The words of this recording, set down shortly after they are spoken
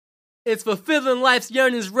It's Fulfilling Life's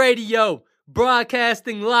Yearnings Radio,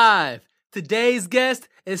 broadcasting live. Today's guest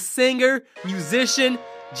is singer, musician,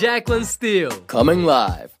 Jacqueline Steele. Coming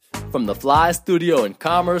live from the Fly Studio in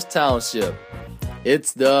Commerce Township.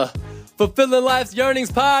 It's the Fulfilling Life's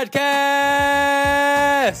Yearnings Podcast.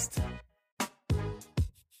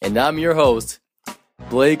 And I'm your host,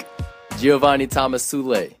 Blake Giovanni Thomas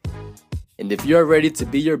Soule. And if you're ready to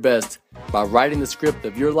be your best by writing the script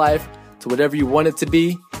of your life to whatever you want it to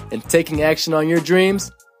be and taking action on your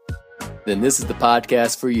dreams, then this is the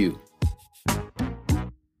podcast for you.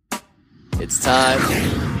 It's time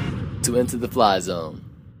to enter the Fly Zone.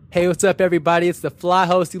 Hey, what's up, everybody? It's the Fly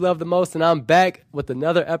host you love the most, and I'm back with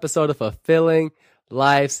another episode of Fulfilling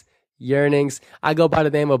Life's Yearnings. I go by the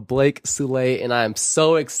name of Blake Soule, and I am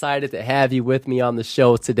so excited to have you with me on the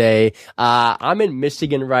show today. I'm in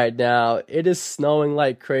Michigan right now. It is snowing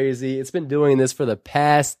like crazy. It's been doing this for the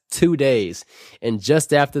past 2 days, and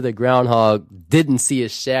just after the groundhog didn't see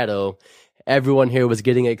his shadow, everyone here was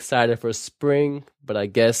getting excited for spring, but I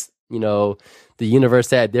guess, the universe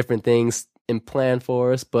had different things in plan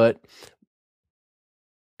for us. But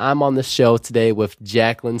I'm on the show today with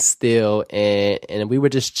Jacqueline Steele, and we were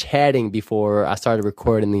just chatting before I started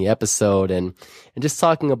recording the episode and just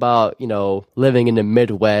talking about, living in the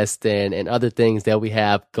Midwest and other things that we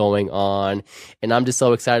have going on. And I'm just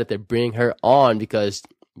so excited to bring her on because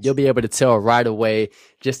you'll be able to tell right away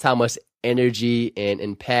just how much energy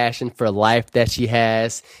and passion for life that she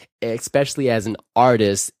has, especially as an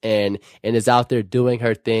artist, and is out there doing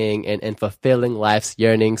her thing and fulfilling life's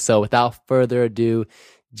yearnings. So without further ado,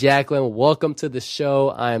 Jacqueline, welcome to the show.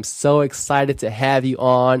 I am so excited to have you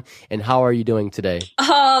on. And how are you doing today?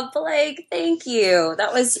 Oh, Blake, thank you.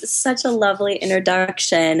 That was such a lovely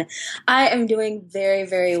introduction. I am doing very,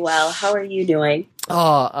 very well. How are you doing?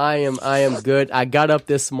 Oh, I am good. I got up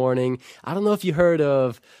this morning. I don't know if you heard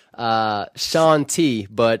of Shaun T,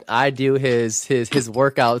 but I do his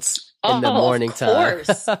workouts in the morning time. Of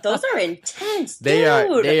course. Those are intense. They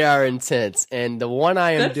are intense. And the one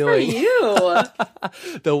I am doing for you.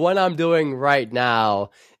 The one I'm doing right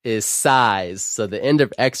now is size. So the end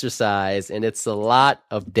of exercise, and it's a lot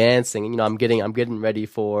of dancing. I'm getting ready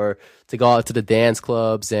to go out to the dance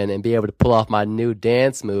clubs and be able to pull off my new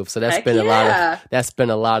dance move. So that's been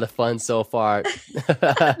a lot of fun so far.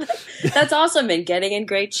 That's awesome. And getting in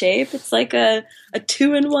great shape. It's like a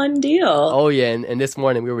 2-in-1 deal. Oh yeah. And this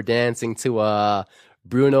morning we were dancing to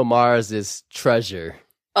Bruno Mars's Treasure.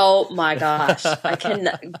 Oh my gosh.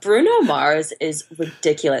 Bruno Mars is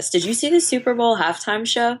ridiculous. Did you see the Super Bowl halftime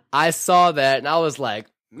show? I saw that and I was like,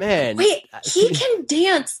 man. Wait, he can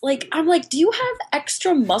dance. I'm like, do you have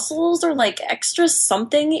extra muscles or extra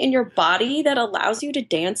something in your body that allows you to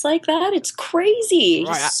dance like that? It's crazy.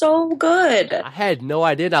 Right. He's so good. I had no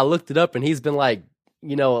idea. And I looked it up and he's been like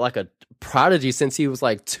a prodigy since he was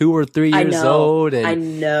 2 or 3 years old. And I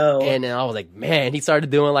know. And I was like, man, he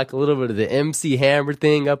started doing a little bit of the MC Hammer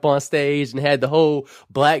thing up on stage and had the whole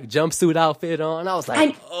black jumpsuit outfit on. I was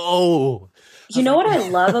like, oh. You know what I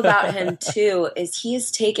love about him too is he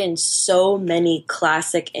has taken so many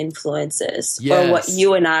classic influences, yes, or what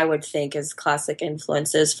you and I would think is classic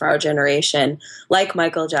influences for our generation, like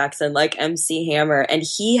Michael Jackson, like MC Hammer, and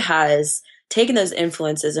he has taken those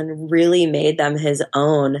influences and really made them his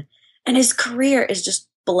own. And his career is just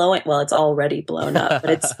blowing. Well, it's already blown up, but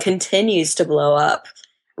it continues to blow up.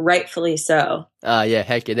 Rightfully so. Yeah,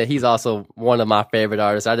 heck yeah. He's also one of my favorite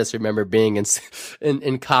artists. I just remember being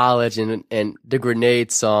in college and the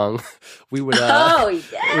Grenade song. We would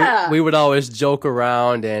we would always joke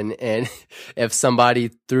around and if somebody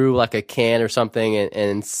threw a can or something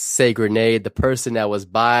and say grenade, the person that was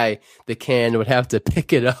by the can would have to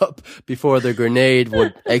pick it up before the grenade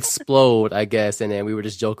would explode, I guess. And then we would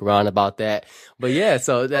just joke around about that. But yeah,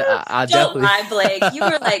 so that I definitely. Don't lie, Blake. You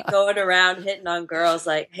were going around hitting on girls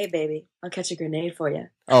hey, baby, I'll catch a grenade for you.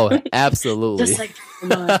 Oh, absolutely. Just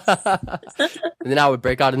and then I would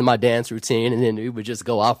break out into my dance routine and then we would just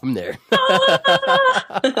go out from there.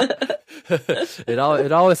 It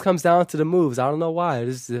always comes down to the moves. I don't know why.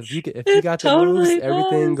 If you got the moves,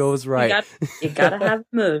 everything goes right. You gotta have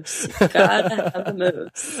moves. You gotta have the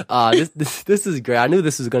moves. This is great. I knew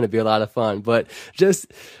this was going to be a lot of fun, but just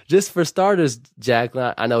for starters,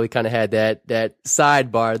 Jacqueline, I know we kind of had that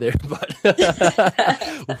sidebar there, but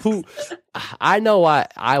I know why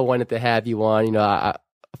I wanted to have you on. I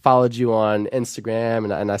followed you on Instagram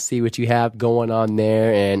and I see what you have going on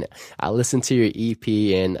there, and I listened to your EP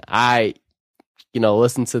and I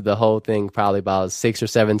listened to the whole thing probably about 6 or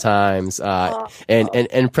 7 times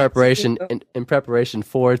in preparation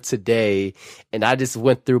for today, and I just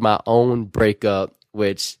went through my own breakup,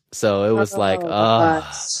 so it was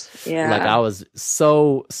Like Yeah. I was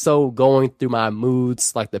so going through my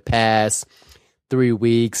moods like the past 3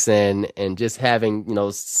 weeks, and just having,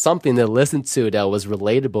 something to listen to that was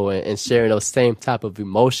relatable, and sharing those same type of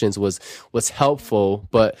emotions was helpful.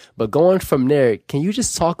 But going from there, can you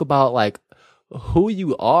just talk about like who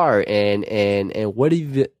you are, and what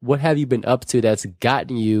have you been up to that's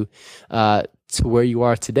gotten you to where you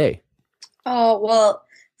are today? Oh, well,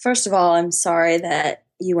 first of all, I'm sorry that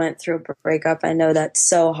you went through a breakup. I know that's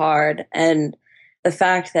so hard. And the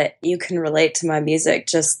fact that you can relate to my music,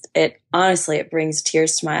 just it honestly, it brings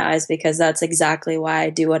tears to my eyes because that's exactly why I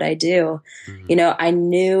do what I do. Mhm. I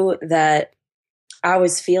knew that I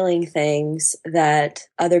was feeling things that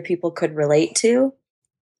other people could relate to.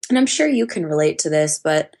 And I'm sure you can relate to this,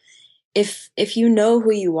 but if you know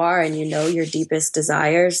who you are and you know your deepest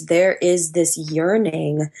desires, there is this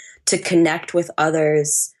yearning to connect with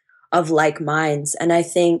others of like minds. And I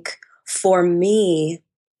think for me,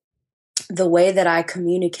 the way that I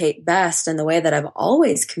communicate best and the way that I've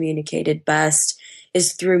always communicated best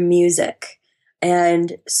is through music.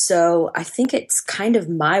 And so I think it's kind of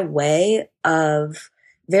my way of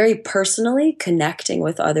very personally connecting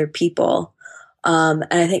with other people. And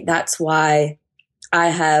I think that's why I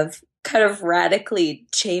have kind of radically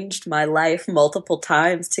changed my life multiple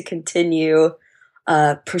times to continue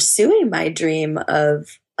pursuing my dream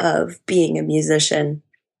of being a musician.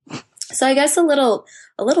 So I guess a little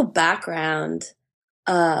background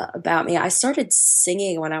about me. I started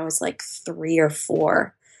singing when I was like 3 or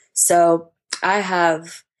 4. So I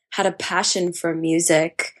have had a passion for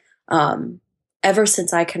music ever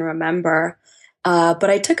since I can remember. But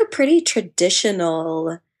I took a pretty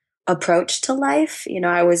traditional approach to life.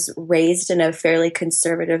 I was raised in a fairly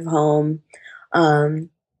conservative home, um,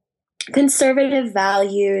 conservative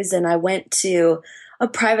values, and I went to a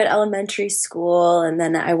private elementary school, and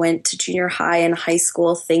then I went to junior high and high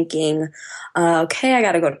school thinking, okay, I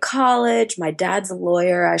got to go to college. My dad's a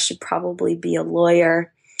lawyer. I should probably be a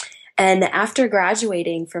lawyer. And after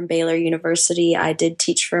graduating from Baylor University, I did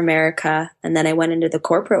Teach for America, and then I went into the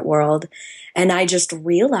corporate world, and I just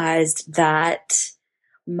realized that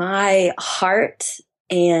my heart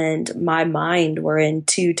and my mind were in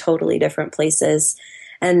two totally different places.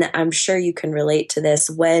 And I'm sure you can relate to this.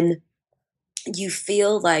 When you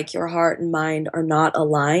feel like your heart and mind are not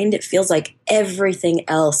aligned, it feels like everything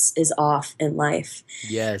else is off in life.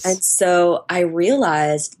 Yes. And so I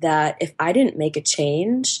realized that if I didn't make a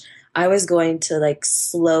change, I was going to like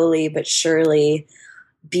slowly but surely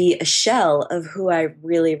be a shell of who I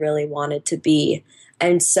really, really wanted to be.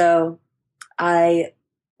 And so I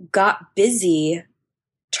got busy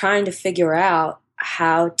trying to figure out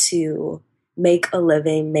how to make a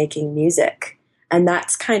living making music. And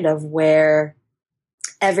that's kind of where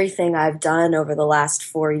everything I've done over the last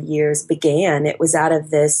 4 years began. It was out of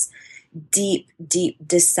this deep, deep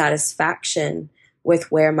dissatisfaction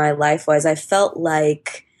with where my life was. I felt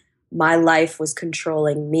like my life was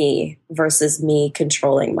controlling me versus me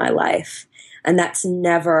controlling my life. And that's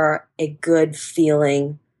never a good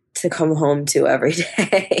feeling to come home to every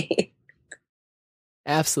day.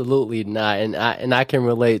 Absolutely not. And I can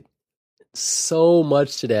relate so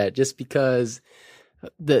much to that, just because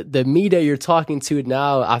the me that you're talking to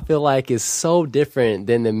now, I feel like is so different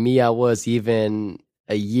than the me I was even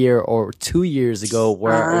a year or 2 years ago,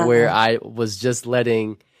 where Ah, I was just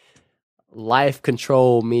letting life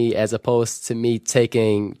control me, as opposed to me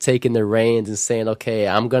taking the reins and saying, okay,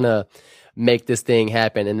 I'm gonna make this thing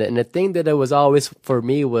happen. And the thing that it was always for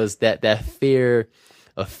me was that fear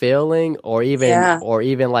of failing, yeah, or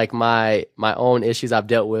even like my own issues I've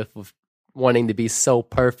dealt with wanting to be so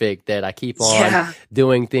perfect that I keep on yeah,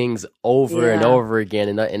 doing things over and yeah, over again,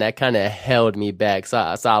 and that kind of held me back. So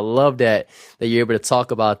I love that you're able to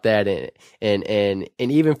talk about that, and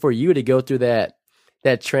even for you to go through that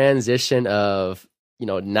transition of,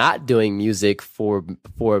 not doing music for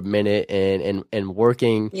a minute, and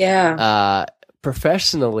working yeah. uh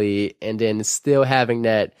professionally, and then still having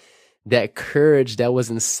that courage that was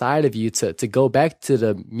inside of you to go back to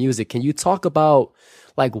the music. Can you talk about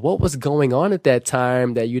like what was going on at that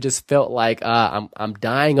time that you just felt like, I'm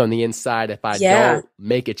dying on the inside if I Yeah. don't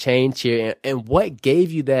make a change here, and what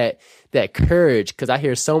gave you that courage? Because I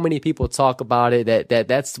hear so many people talk about it,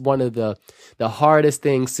 that's one of the hardest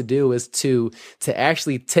things to do, is to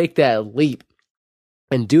actually take that leap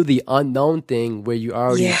and do the unknown thing, where you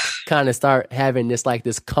already Yeah. kind of start having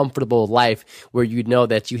this comfortable life, where you know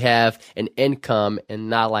that you have an income and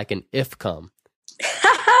not like an if come.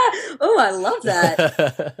 Oh, I love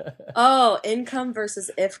that. Oh, income versus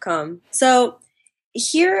if come. So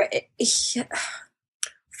here,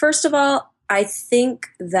 first of all, I think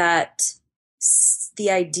that the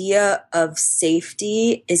idea of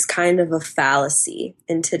safety is kind of a fallacy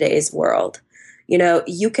in today's world. You know,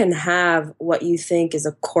 you can have what you think is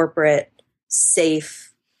a corporate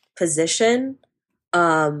safe position,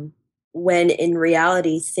 when in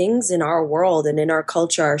reality, things in our world and in our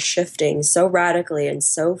culture are shifting so radically and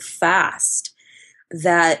so fast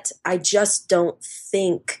that I just don't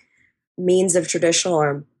think means of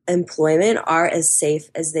traditional employment are as safe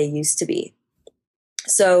as they used to be.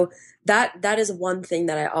 So that is one thing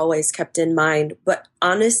that I always kept in mind. But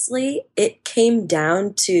honestly, it came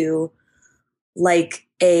down to like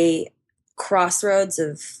a crossroads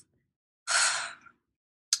of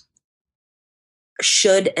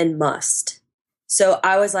should and must. So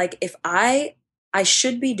I was like, if I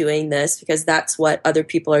should be doing this because that's what other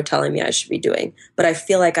people are telling me I should be doing, but I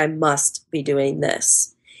feel like I must be doing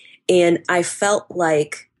this. And I felt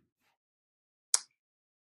like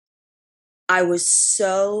I was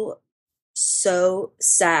so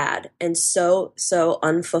sad and so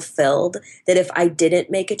unfulfilled that if I didn't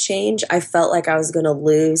make a change, I felt like I was going to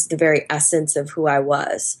lose the very essence of who I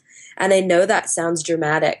was. And I know that sounds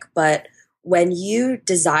dramatic, but when you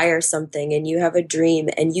desire something and you have a dream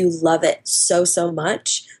and you love it so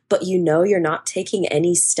much, but you know you're not taking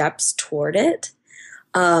any steps toward it,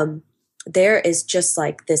 there is just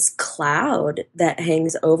like this cloud that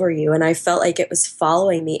hangs over you. And I felt like it was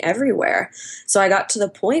following me everywhere. So I got to the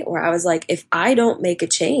point where I was like, if I don't make a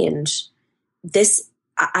change,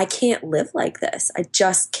 I can't live like this. I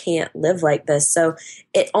just can't live like this. So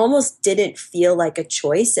it almost didn't feel like a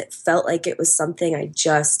choice. It felt like it was something I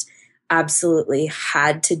just absolutely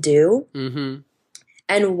had to do. Mm-hmm.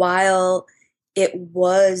 And while it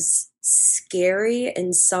was scary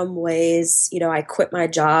in some ways, you know, I quit my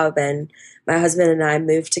job and my husband and I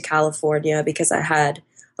moved to California because I had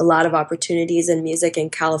a lot of opportunities in music in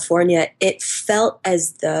California. It felt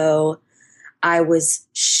as though I was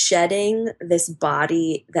shedding this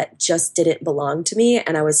body that just didn't belong to me,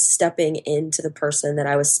 and I was stepping into the person that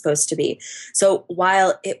I was supposed to be. So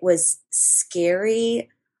while it was scary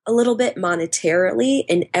a little bit monetarily,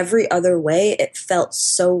 in every other way, it felt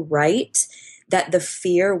so right that the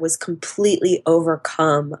fear was completely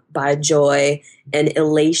overcome by joy and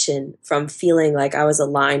elation from feeling like I was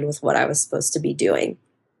aligned with what I was supposed to be doing.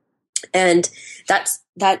 And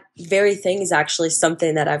that very thing is actually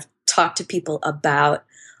something that I've talked to people about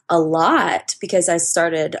a lot, because I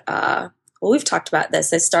started, we've talked about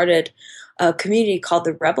this. I started a community called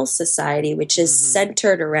the Rebel Society, which is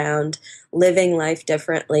centered around living life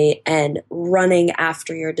differently and running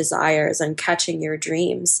after your desires and catching your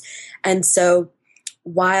dreams. And so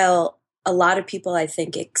while a lot of people, I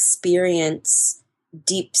think, experience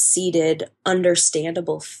deep-seated,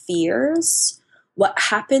 understandable fears, what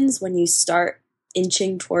happens when you start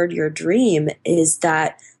inching toward your dream is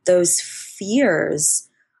that those fears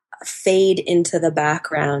fade into the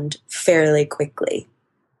background fairly quickly.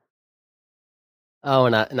 Oh,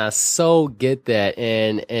 and I so get that,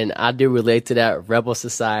 and I do relate to that Rebel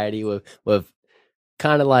Society with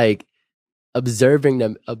kind of like observing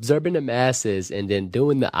the masses and then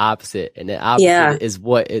doing the opposite, and the opposite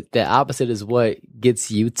is what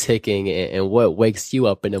gets you ticking and what wakes you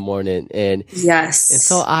up in the morning. And yes, and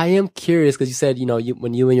so I am curious because you said, you know,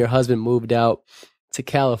 when you and your husband moved out to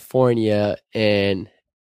California, and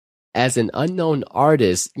as an unknown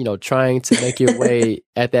artist, you know, trying to make your way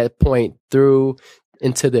at that point through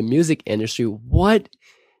into the music industry, what's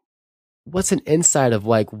an insight of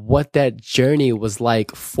like what that journey was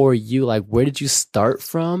like for you? Like, where did you start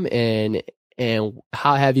from, and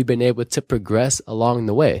how have you been able to progress along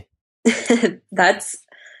the way? That's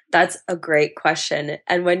a great question.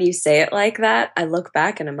 And when you say it like that, I look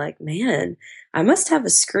back and I'm like, man, I must have a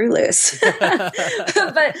screw loose.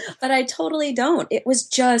 but I totally don't. It was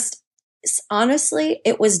just, honestly,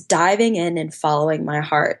 it was diving in and following my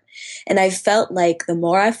heart. And I felt like the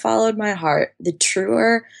more I followed my heart, the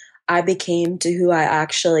truer I became to who I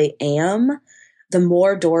actually am, the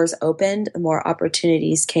more doors opened, the more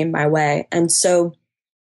opportunities came my way. And so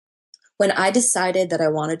when I decided that I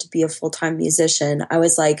wanted to be a full-time musician, I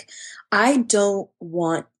was like, I don't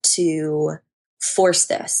want to force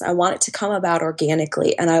this. I want it to come about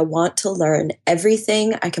organically, and I want to learn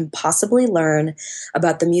everything I can possibly learn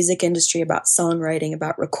about the music industry, about songwriting,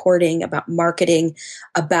 about recording, about marketing,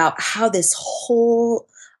 about how this whole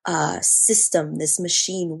system, this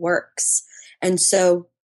machine works. And so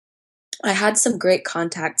I had some great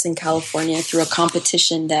contacts in California through a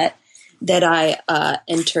competition that I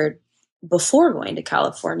entered before going to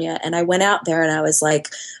California. And I went out there and I was like,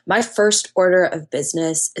 my first order of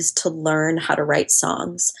business is to learn how to write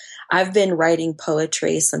songs. I've been writing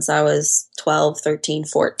poetry since I was 12, 13,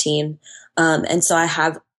 14. And so I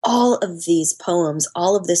have all of these poems,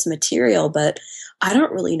 all of this material, but I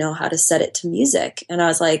don't really know how to set it to music. And I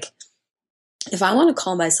was like, if I want to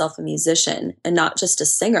call myself a musician and not just a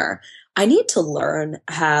singer, I need to learn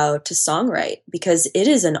how to songwrite because it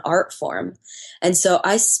is an art form. And so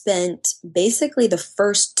I spent basically the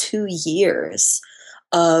first 2 years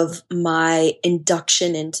of my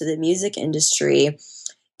induction into the music industry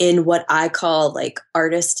in what I call like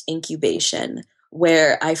artist incubation,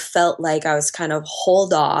 where I felt like I was kind of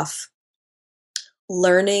holed off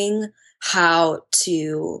learning how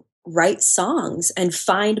to write songs and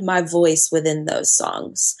find my voice within those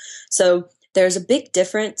songs. So there's a big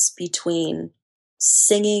difference between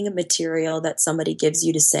singing material that somebody gives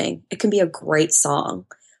you to sing. It can be a great song,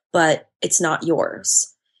 but it's not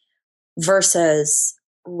yours, versus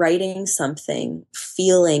writing something,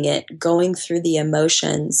 feeling it, going through the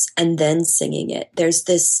emotions, and then singing it. There's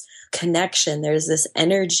this connection, there's this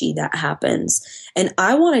energy that happens. And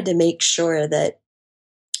I wanted to make sure that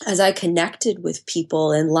as I connected with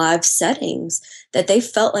people in live settings, that they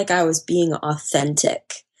felt like I was being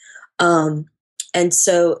authentic. And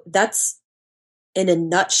so that's in a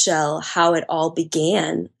nutshell how it all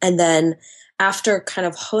began. And then after kind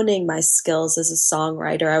of honing my skills as a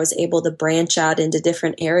songwriter, I was able to branch out into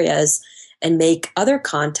different areas and make other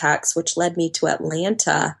contacts, which led me to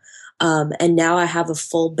Atlanta. And now I have a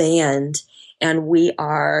full band, and we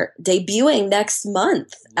are debuting next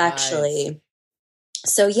month, actually.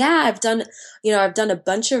 So yeah, I've done a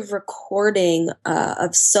bunch of recording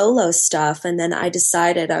of solo stuff. And then I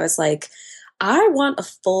decided, I was like, I want a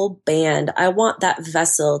full band. I want that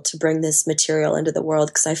vessel to bring this material into the world,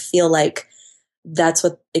 because I feel like that's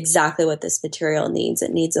exactly what this material needs.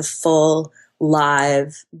 It needs a full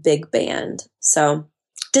live big band. So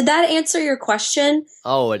did that answer your question?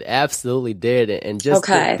 Oh, it absolutely did. And just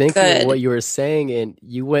thinking of what you were saying, and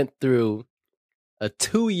you went through a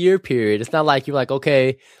 2-year period. It's not like you're like,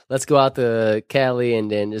 okay, let's go out to Cali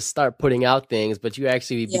and then just start putting out things, but you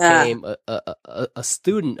actually became a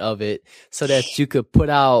student of it so that you could put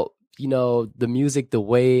out, the music the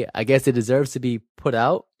way I guess it deserves to be put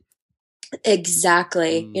out.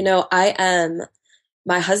 Exactly.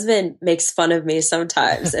 My husband makes fun of me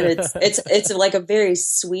sometimes, and it's like a very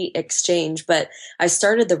sweet exchange, but I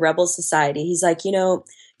started the Rebel Society. He's like,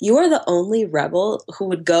 you are the only rebel who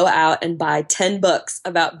would go out and buy 10 books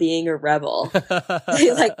about being a rebel.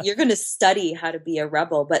 Like, you're going to study how to be a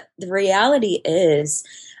rebel. But the reality is,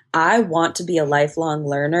 I want to be a lifelong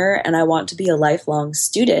learner, and I want to be a lifelong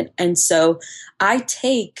student. And so I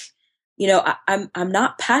take, I'm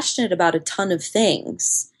not passionate about a ton of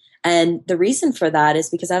things. And the reason for that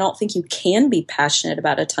is because I don't think you can be passionate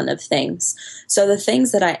about a ton of things. So the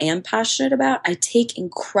things that I am passionate about, I take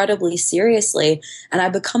incredibly seriously, and I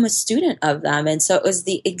become a student of them. And so it was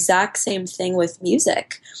the exact same thing with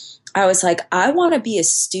music. I was like, I want to be a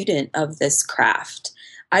student of this craft.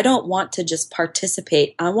 I don't want to just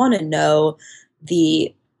participate. I want to know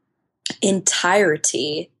the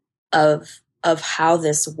entirety of how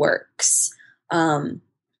this works. And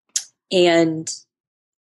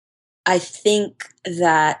I think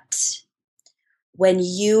that when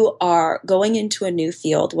you are going into a new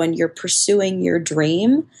field, when you're pursuing your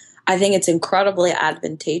dream, I think it's incredibly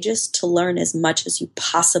advantageous to learn as much as you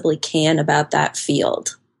possibly can about that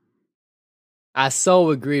field. I so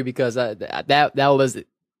agree, because that was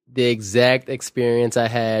the exact experience I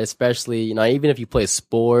had, especially, even if you play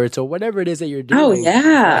sports or whatever it is that you're doing. Oh,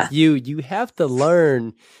 yeah. You have to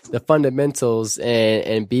learn the fundamentals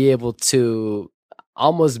and be able to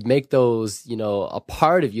almost make those, a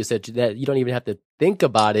part of you, so that you don't even have to think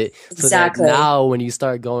about it. Exactly. So that now when you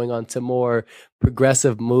start going on to more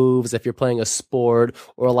progressive moves, if you're playing a sport,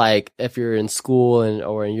 or like if you're in school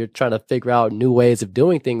or you're trying to figure out new ways of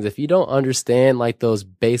doing things, if you don't understand like those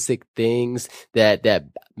basic things that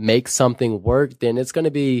make something work, then it's going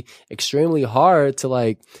to be extremely hard to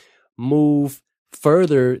like move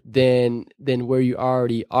further than where you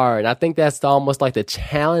already are. And I think that's almost like the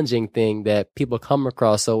challenging thing that people come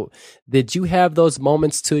across. So did you have those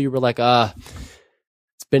moments too? You were like,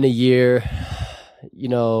 it's been a year,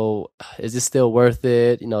 is this still worth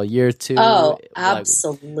it? Year two? Oh,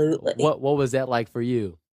 absolutely. Like, what was that like for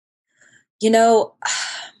you?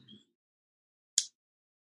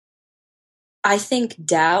 I think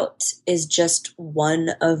doubt is just one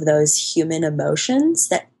of those human emotions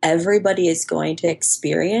that everybody is going to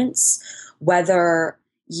experience, whether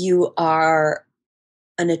you are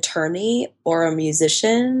an attorney or a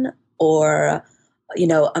musician or,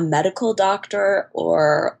 a medical doctor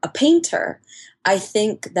or a painter. I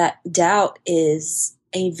think that doubt is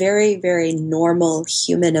a very, very normal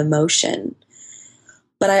human emotion.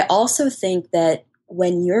 But I also think that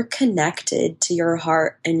when you're connected to your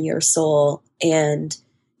heart and your soul and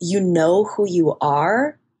you know who you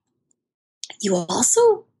are, you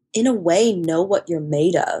also, in a way, know what you're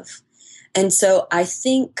made of. And so I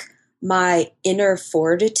think my inner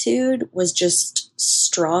fortitude was just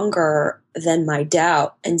stronger than my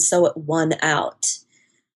doubt. And so it won out,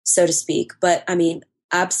 so to speak. But I mean,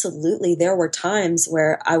 absolutely, there were times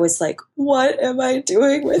where I was like, what am I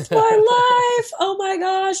doing with my life? Oh my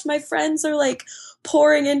gosh, my friends are like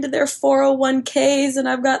pouring into their 401ks and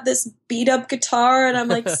I've got this beat up guitar and I'm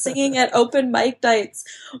like singing at open mic nights.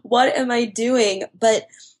 What am I doing? But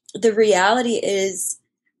the reality is,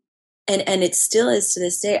 and it still is to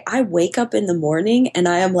this day, I wake up in the morning and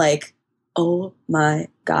I am like, oh my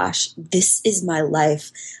gosh, this is my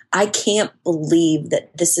life. I can't believe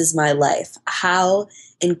that this is my life. How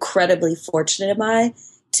incredibly fortunate am I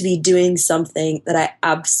to be doing something that I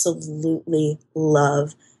absolutely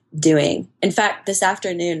love doing. In fact, this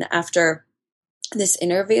afternoon after this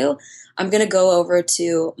interview, I'm going to go over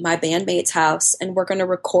to my bandmate's house and we're going to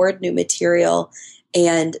record new material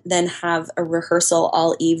and then have a rehearsal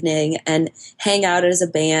all evening and hang out as a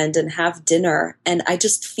band and have dinner. And I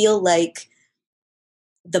just feel like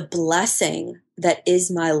the blessing that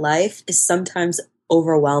is my life is sometimes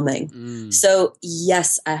overwhelming. So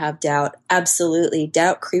yes, I have doubt. Absolutely.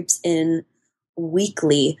 Doubt creeps in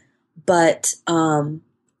weekly, but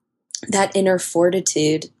that inner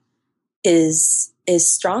fortitude is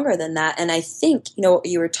stronger than that. And I think,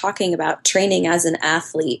 you were talking about training as an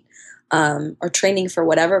athlete, or training for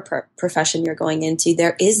whatever profession you're going into.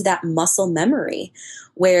 There is that muscle memory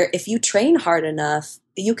where if you train hard enough,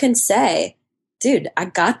 you can say, dude, I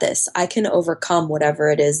got this. I can overcome whatever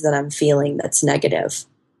it is that I'm feeling that's negative.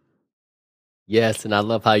 Yes, and I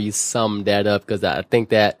love how you summed that up because I think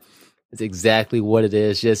that is exactly what it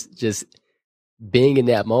is. Just being in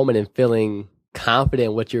that moment and feeling confident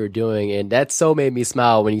in what you're doing. And that so made me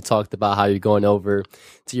smile when you talked about how you're going over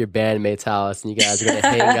to your bandmate's house and you guys are going to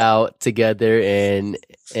hang out together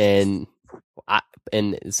and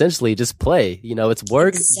essentially just play. It's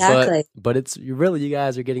work, exactly. but it's you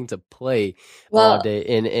guys are getting to play all day.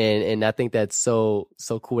 And I think that's so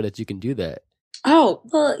cool that you can do that. Oh,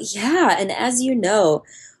 well, yeah. And as you know,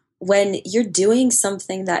 when you're doing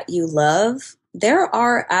something that you love, there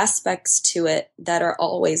are aspects to it that are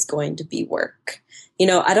always going to be work.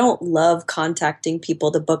 I don't love contacting people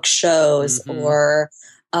to book shows or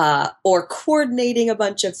coordinating a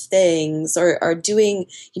bunch of things or doing,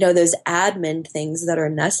 those admin things that are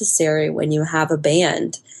necessary when you have a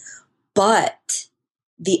band. But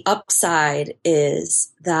the upside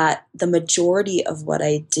is that the majority of what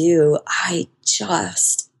I do, I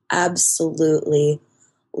just absolutely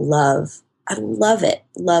love. I love it.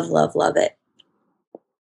 Love, love, love it.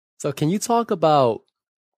 So can you talk about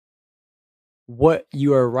what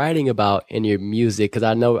you are writing about in your music? Because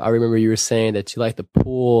I remember you were saying that you like to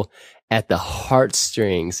pull at the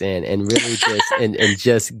heartstrings and really just and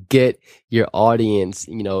just get your audience,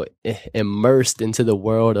 immersed into the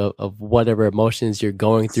world of whatever emotions you're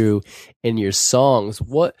going through in your songs.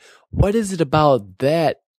 What is it about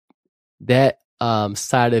that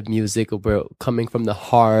side of music where coming from the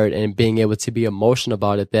heart and being able to be emotional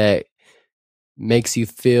about it that makes you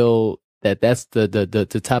feel that that's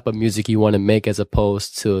the type of music you want to make as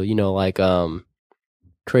opposed to, like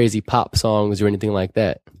crazy pop songs or anything like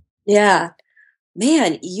that? Yeah.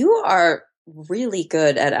 Man, you are really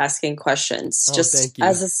good at asking questions. Just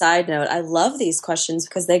as a side note, I love these questions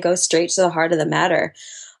because they go straight to the heart of the matter.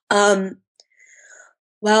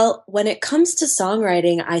 Well, when it comes to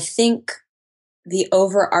songwriting, I think the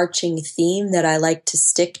overarching theme that I like to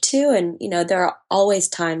stick to, and, there are always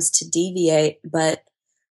times to deviate, but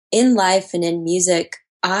in life and in music,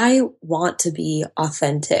 I want to be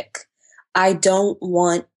authentic. I don't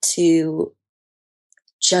want to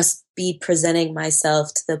just be presenting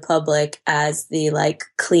myself to the public as the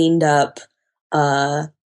cleaned up,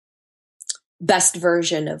 best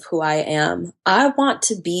version of who I am. I want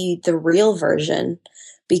to be the real version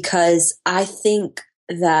because I think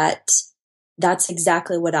that that's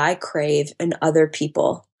exactly what I crave in other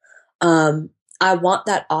people. I want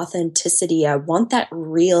that authenticity. I want that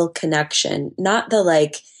real connection, not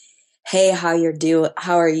the hey, how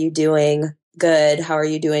are you doing? Good. How are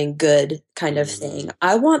you doing? Good kind of thing.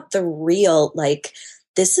 I want the real,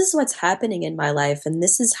 this is what's happening in my life and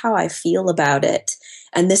this is how I feel about it.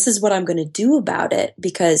 And this is what I'm going to do about it,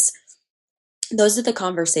 because those are the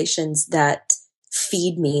conversations that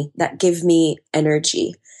feed me, that give me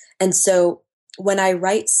energy. And so when I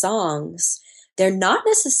write songs, they're not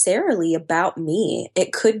necessarily about me.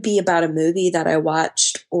 It could be about a movie that I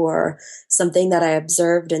watched or something that I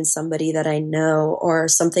observed in somebody that I know or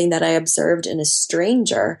something that I observed in a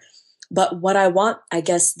stranger. But what I want, I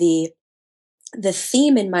guess the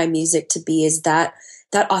theme in my music to be is that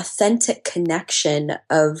authentic connection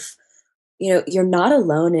of, you're not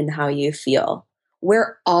alone in how you feel.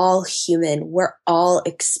 We're all human. We're all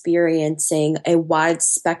experiencing a wide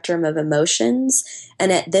spectrum of emotions.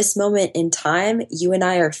 And at this moment in time, you and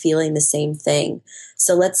I are feeling the same thing.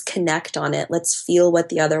 So let's connect on it. Let's feel what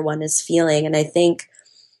the other one is feeling. And I think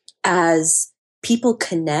as people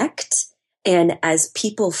connect and as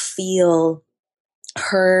people feel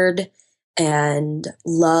heard and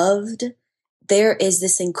loved, there is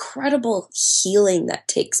this incredible healing that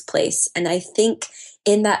takes place. And I think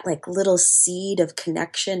in that like little seed of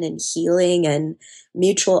connection and healing and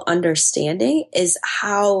mutual understanding is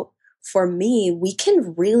how, for me, we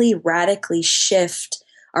can really radically shift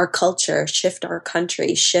our culture, shift our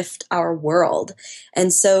country, shift our world.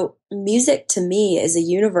 And so music to me is a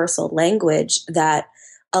universal language that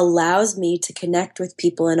allows me to connect with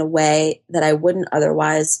people in a way that I wouldn't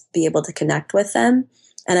otherwise be able to connect with them.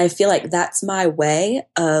 And I feel like that's my way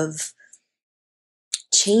of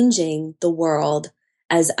changing the world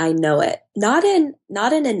as I know it. Not in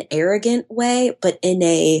an arrogant way, but in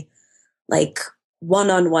a like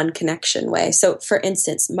one-on-one connection way. So for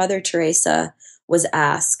instance, Mother Teresa was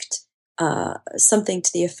asked something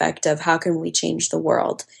to the effect of, how can we change the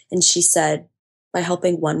world? And she said, by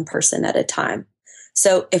helping one person at a time.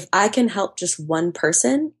 So if I can help just one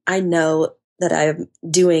person, I know that I'm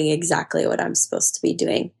doing exactly what I'm supposed to be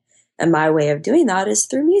doing. And my way of doing that is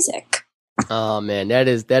through music. Oh man, that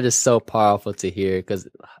is so powerful to hear, because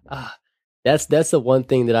that's the one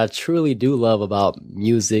thing that I truly do love about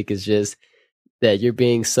music, is just that you're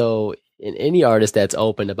being so, in any artist that's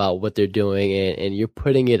open about what they're doing, and you're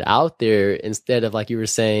putting it out there instead of, like you were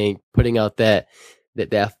saying, putting out that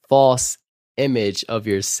false image of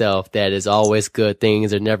yourself that is always good,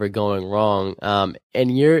 things are never going wrong.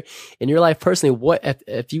 And you're in your life personally, what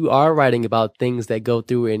if you are writing about things that go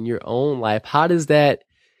through in your own life, how does that,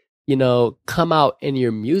 come out in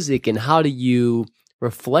your music, and how do you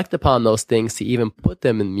reflect upon those things to even put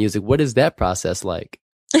them in music? What is that process like?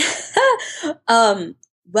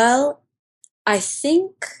 Well, I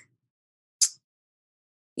think,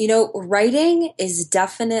 writing is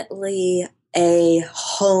definitely a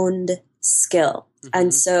honed skill. Mm-hmm.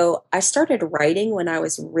 And so I started writing when I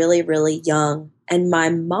was really, really young. And my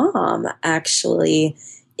mom actually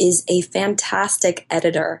is a fantastic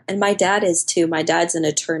editor. And my dad is too. My dad's an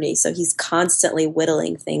attorney, so he's constantly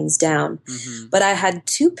whittling things down. Mm-hmm. But I had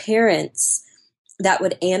two parents that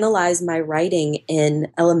would analyze my writing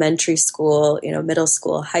in elementary school, middle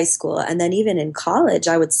school, high school, and then even in college,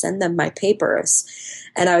 I would send them my papers.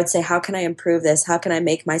 And I would say, how can I improve this? How can I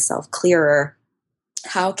make myself clearer?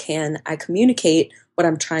 How can I communicate what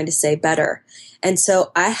I'm trying to say better? And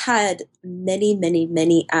so I had many, many,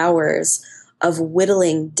 many hours of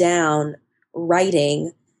whittling down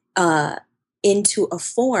writing into a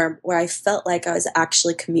form where I felt like I was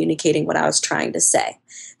actually communicating what I was trying to say.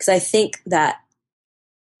 Because I think that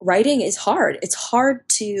writing is hard. It's hard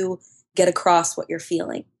to get across what you're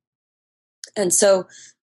feeling. And so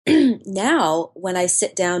now when I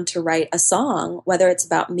sit down to write a song, whether it's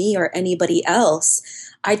about me or anybody else,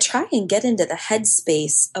 I try and get into the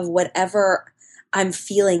headspace of whatever I'm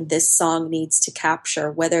feeling this song needs to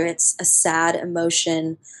capture, whether it's a sad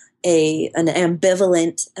emotion, an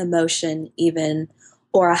ambivalent emotion even,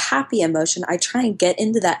 or a happy emotion. I try and get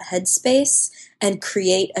into that headspace and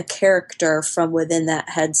create a character from within that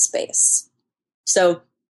headspace. So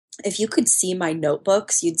if you could see my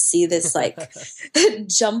notebooks, you'd see this like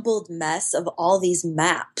jumbled mess of all these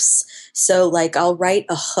maps. So like I'll write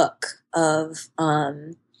a hook of,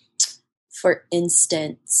 for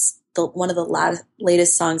instance, one of the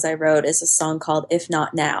latest songs I wrote is a song called If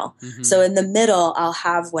Not Now. Mm-hmm. So in the middle, I'll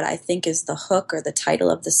have what I think is the hook or the title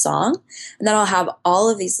of the song. And then I'll have all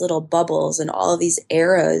of these little bubbles and all of these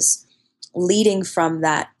arrows leading from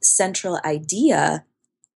that central idea,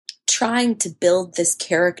 trying to build this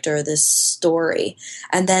character, this story.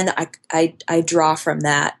 And then I draw from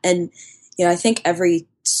that. And, I think every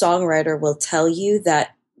songwriter will tell you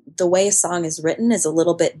that the way a song is written is a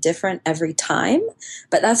little bit different every time.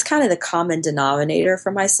 But that's kind of the common denominator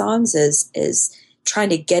for my songs is trying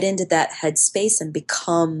to get into that headspace and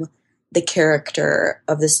become the character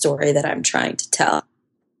of the story that I'm trying to tell.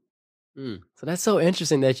 So that's so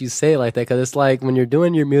interesting that you say it like that, because it's like when you're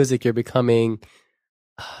doing your music, you're becoming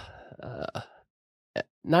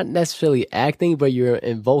not necessarily acting, but you're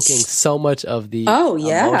invoking so much of the Oh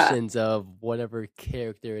yeah. emotions of whatever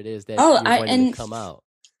character it is that Oh, you're wanting to come out.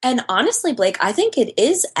 And honestly, Blake, I think it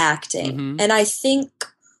is acting. Mm-hmm. And I think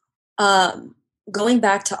going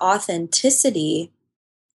back to authenticity,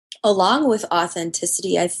 along with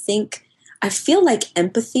authenticity, I feel like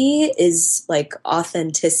empathy is like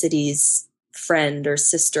authenticity's friend or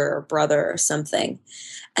sister or brother or something.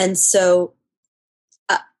 And so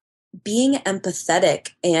being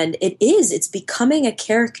empathetic, and it's becoming a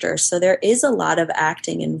character. So there is a lot of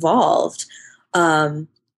acting involved. But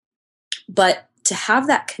to have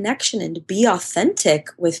that connection and to be authentic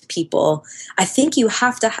with people, I think you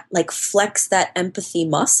have to like flex that empathy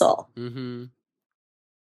muscle. Mm-hmm.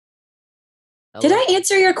 Did I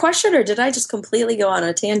answer your question, or did I just completely go on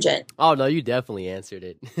a tangent? Oh no, you definitely answered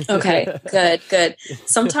it. Okay, good.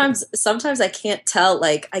 Sometimes I can't tell.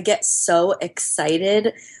 Like I get so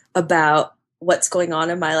excited about what's going on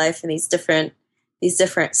in my life and these different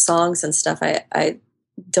songs and stuff. I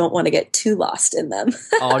don't want to get too lost in them.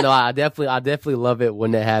 Oh no, I definitely love it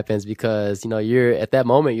when that happens, because you're at that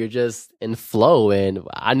moment, you're just in flow, and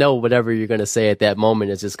I know whatever you're gonna say at that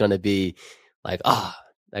moment is just gonna be like,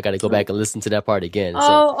 I got to go back and listen to that part again.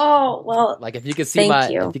 Well, like if you can see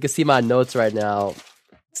my notes right now,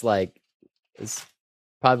 it's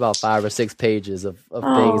probably about 5 or 6 pages of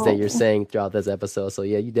things that you're saying throughout this episode. So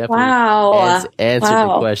yeah, you definitely answered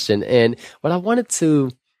the question. And what I wanted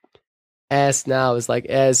to ask now is like,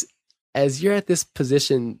 as you're at this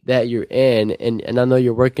position that you're in, and I know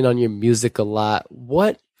you're working on your music a lot,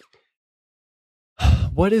 what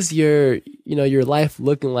is your life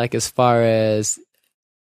looking like as far as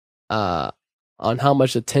on how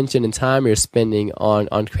much attention and time you're spending on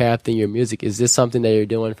crafting your music? Is this something that you're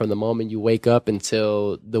doing from the moment you wake up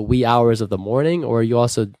until the wee hours of the morning, or are you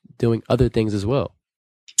also doing other things as well?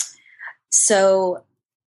 So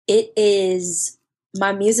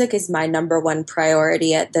my music is my number one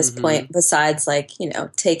priority at this point, besides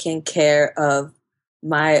taking care of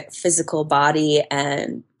my physical body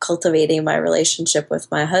and cultivating my relationship with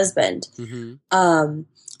my husband.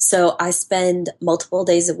 So I spend multiple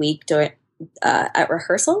days a week at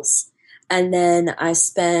rehearsals, and then I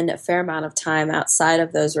spend a fair amount of time outside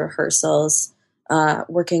of those rehearsals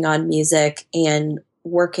working on music and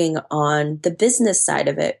working on the business side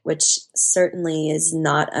of it, which certainly is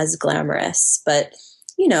not as glamorous, but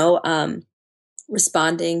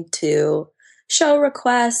responding to show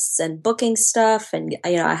requests and booking stuff. And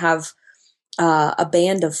I have a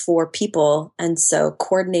band of 4 people, and so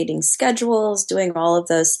coordinating schedules, doing all of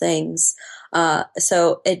those things.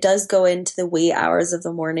 So it does go into the wee hours of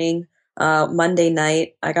the morning. Monday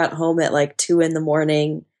night, I got home at like 2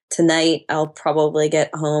 a.m. Tonight, I'll probably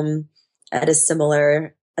get home at a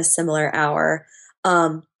similar hour.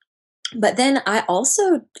 But then I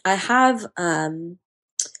have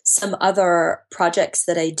some other projects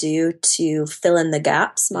that I do to fill in the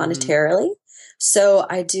gaps monetarily. So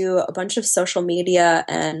I do a bunch of social media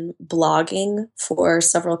and blogging for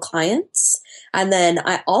several clients. And then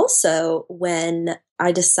I also, when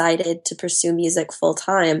I decided to pursue music full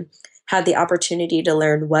time, had the opportunity to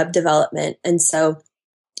learn web development. And so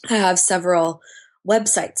I have several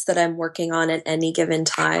websites that I'm working on at any given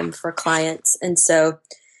time for clients. And so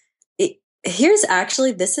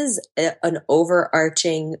this is an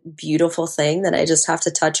overarching, beautiful thing that I just have to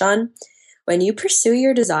touch on. When you pursue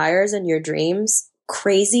your desires and your dreams,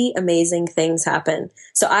 crazy, amazing things happen.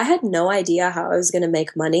 So I had no idea how I was going to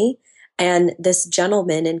make money. And this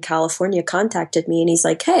gentleman in California contacted me, and he's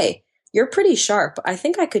like, "Hey, you're pretty sharp. I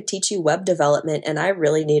think I could teach you web development, and I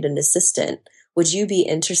really need an assistant. Would you be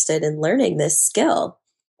interested in learning this skill?"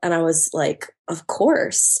 And I was like, "Of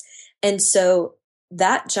course." And so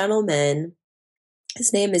that gentleman,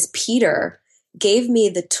 his name is Peter, gave me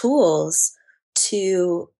the tools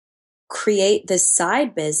to create this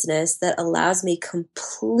side business that allows me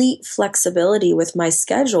complete flexibility with my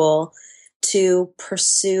schedule to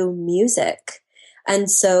pursue music.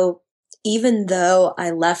 And so even though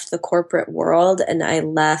I left the corporate world and I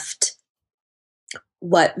left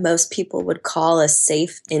what most people would call a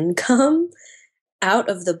safe income out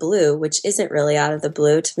of the blue, which isn't really out of the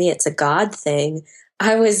blue, to me it's a God thing,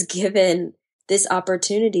 I was given this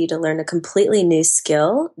opportunity to learn a completely new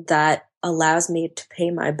skill that allows me to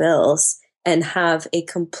pay my bills and have a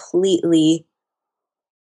completely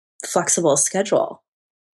flexible schedule.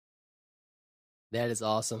 That is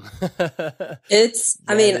awesome. I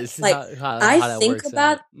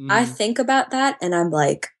think about that and I'm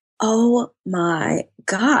like, oh my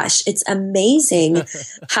gosh, it's amazing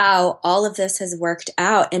how all of this has worked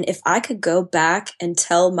out. And if I could go back and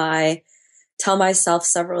tell myself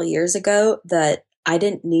several years ago that I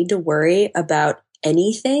didn't need to worry about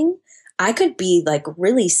anything. I could be like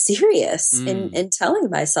really serious in telling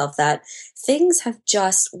myself that things have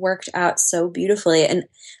just worked out so beautifully. And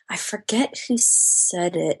I forget who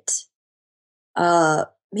said it.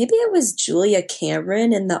 Maybe it was Julia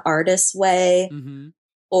Cameron in The Artist's Way,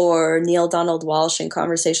 or Neil Donald Walsh in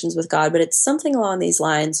Conversations with God, but it's something along these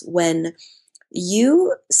lines. When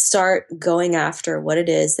you start going after what it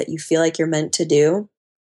is that you feel like you're meant to do,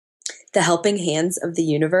 the helping hands of the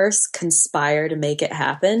universe conspire to make it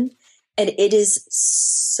happen. And it is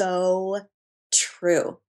so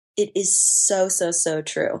true. It is so, so, so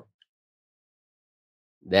true.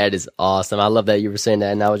 That is awesome. I love that you were saying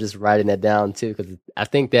that, and I was just writing that down too, because I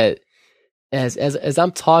think that as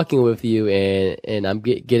I'm talking with you and I'm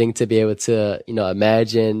getting to be able to,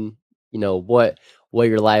 imagine, what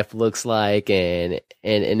your life looks like, and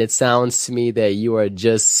it sounds to me that you are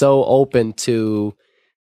just so open to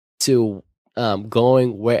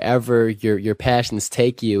going wherever your passions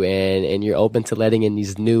take you, and you're open to letting in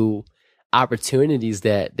these new opportunities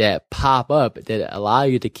that pop up that allow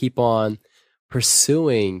you to keep on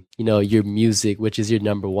pursuing, your music, which is your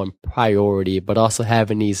number one priority, but also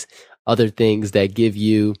having these other things that give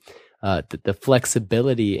you the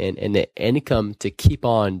flexibility and the income to keep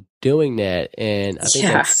on doing that. And I think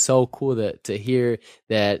that's so cool to hear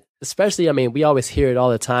that. Especially, I mean, we always hear it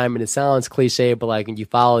all the time, and it sounds cliche, but like when you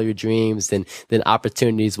follow your dreams, then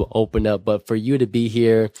opportunities will open up. But for you to be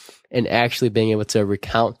here and actually being able to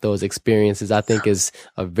recount those experiences, I think is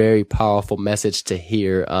a very powerful message to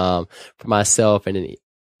hear for myself, and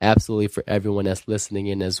absolutely for everyone that's listening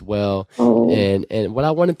in as well. And what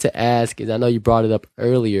I wanted to ask is, I know you brought it up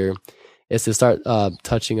earlier, is to start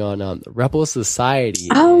touching on Rebel Society.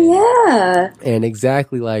 And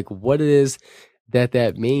exactly like what it is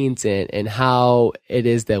that means, and how it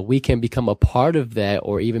is that we can become a part of that,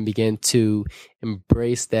 or even begin to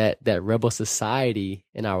embrace that Rebel Society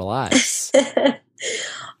in our lives.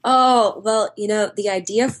 Oh, well, the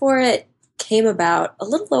idea for it came about a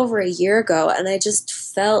little over a year ago, and I just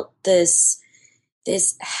felt this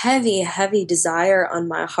heavy, heavy desire on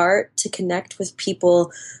my heart to connect with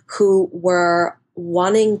people who were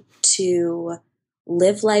wanting to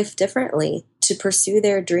live life differently, to pursue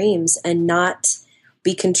their dreams and not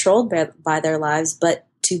be controlled by their lives, but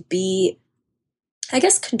to be, I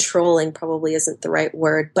guess controlling probably isn't the right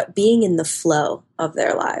word, but being in the flow of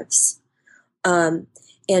their lives.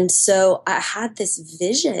 And so I had this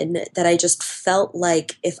vision that I just felt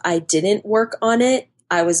like if I didn't work on it,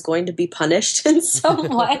 I was going to be punished in some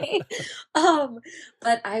way.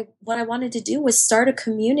 But what I wanted to do was start a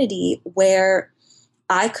community where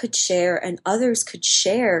I could share and others could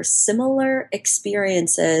share similar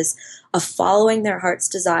experiences of following their heart's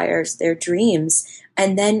desires, their dreams,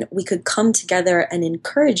 and then we could come together and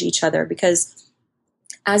encourage each other. Because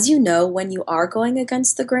as you know, when you are going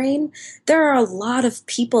against the grain, there are a lot of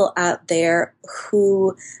people out there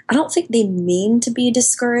who I don't think they mean to be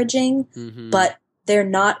discouraging, but they're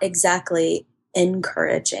not exactly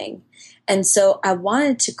encouraging. And so I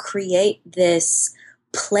wanted to create this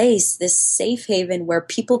place, this safe haven where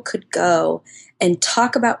people could go and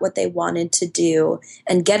talk about what they wanted to do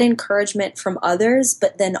and get encouragement from others,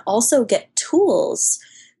 but then also get tools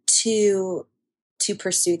to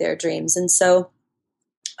pursue their dreams. And so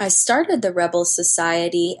I started the Rebel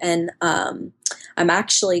Society, and I'm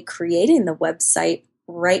actually creating the website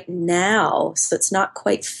right now, so it's not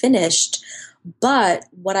quite finished. But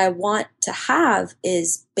what I want to have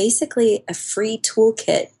is basically a free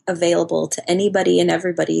toolkit available to anybody and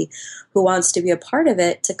everybody who wants to be a part of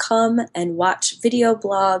it, to come and watch video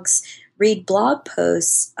blogs, read blog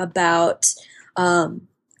posts about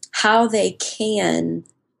how they can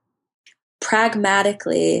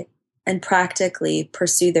pragmatically and practically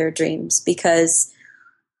pursue their dreams. Because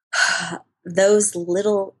those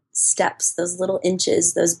little steps, those little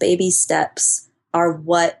inches, those baby steps are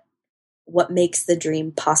what makes the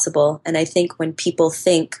dream possible. And I think when people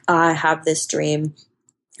think, I have this dream,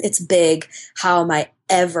 it's big, how am I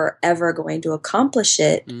ever going to accomplish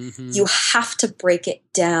it? You have to break it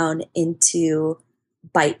down into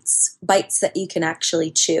bites that you can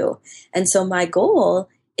actually chew. And so my goal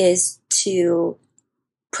is to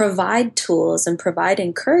provide tools and provide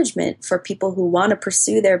encouragement for people who want to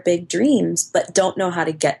pursue their big dreams but don't know how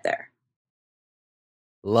to get there.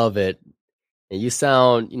 Love it. And you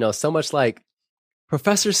sound, so much like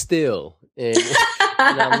Professor Steele. And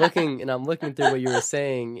and I'm looking through what you were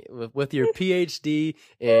saying with your PhD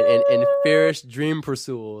and fierce dream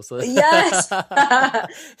pursuit. So Yes.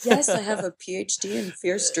 Yes, I have a PhD in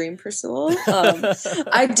fierce dream pursuit.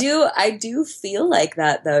 I do feel like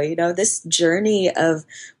that though. You know, this journey of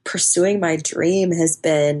pursuing my dream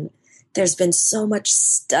there's been so much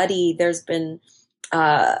study. There's been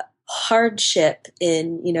hardship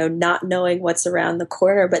in, you know, not knowing what's around the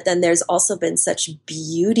corner, but then there's also been such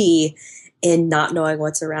beauty in not knowing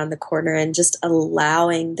what's around the corner and just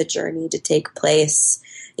allowing the journey to take place.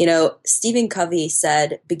 You know, Stephen Covey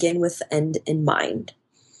said, begin with the end in mind.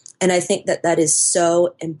 And I think that that is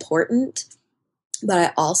so important. But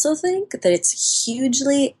I also think that it's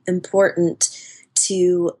hugely important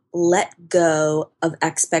to let go of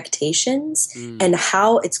expectations and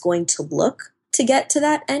how it's going to look to get to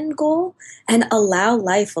that end goal, and allow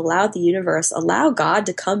life, allow the universe, allow God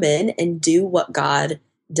to come in and do what God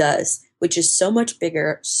does, which is so much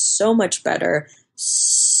bigger, so much better,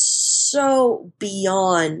 so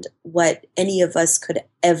beyond what any of us could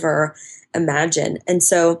ever imagine. And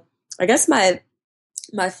so I guess my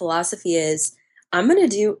philosophy is I'm going to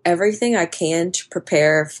do everything I can to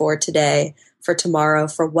prepare for today, for tomorrow,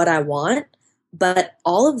 for what I want. But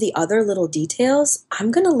all of the other little details, I'm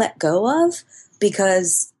going to let go of,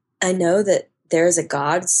 because I know that there's a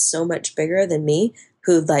God so much bigger than me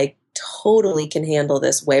who like totally can handle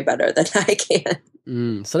this way better than I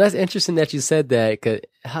can. So that's interesting that you said that.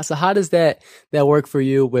 So how does that work for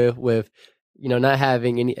you with you know, not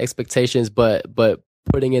having any expectations, but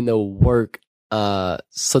putting in the work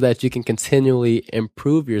so that you can continually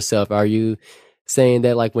improve yourself? Are you saying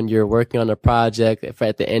that like when you're working on a project, if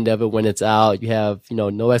at the end of it, when it's out, you have, you know,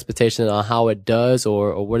 no expectation on how it does,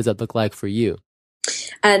 or what does that look like for you?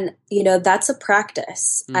 And, you know, that's a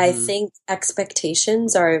practice. Mm-hmm. I think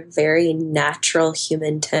expectations are a very natural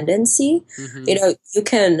human tendency. Mm-hmm. You know, you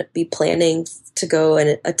can be planning to go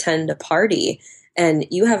and attend a party and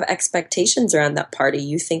you have expectations around that party.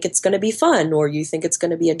 You think it's going to be fun, or you think it's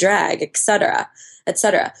going to be a drag, et cetera, et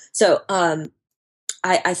cetera. So,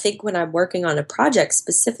 I think when I'm working on a project,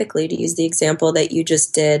 specifically to use the example that you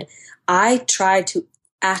just did, I try to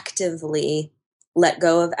actively let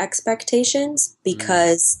go of expectations,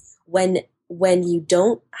 because when you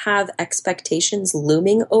don't have expectations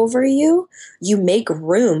looming over you, you make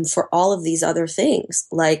room for all of these other things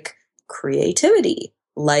like creativity,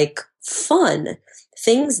 like fun,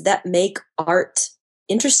 things that make art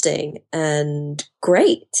interesting and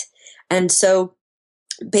great. And so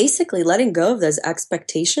basically letting go of those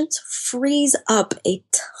expectations frees up a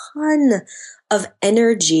ton of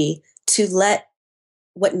energy to let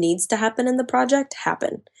what needs to happen in the project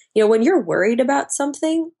happen. You know, when you're worried about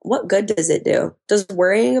something, what good does it do? Does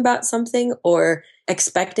worrying about something or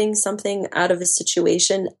expecting something out of a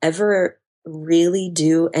situation ever really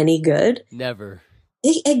do any good? Never.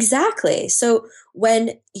 Exactly. So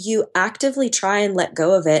when you actively try and let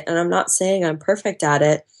go of it, and I'm not saying I'm perfect at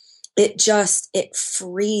it, it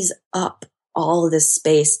frees up all of this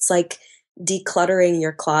space. It's like decluttering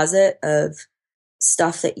your closet of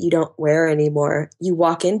stuff that you don't wear anymore. You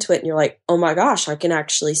walk into it and you're like, oh my gosh, I can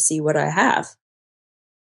actually see what I have.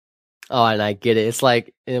 Oh, and I get it. It's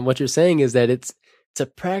like, and what you're saying is that it's a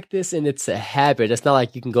practice and it's a habit. It's not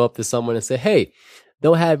like you can go up to someone and say, hey,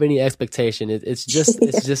 don't have any expectation. It's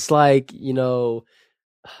just like, you know,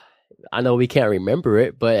 I know we can't remember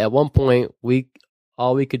it, but at one point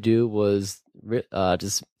all we could do was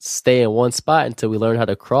just stay in one spot until we learned how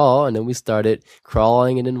to crawl, and then we started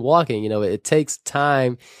crawling and then walking. You know, it takes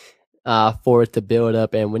time for it to build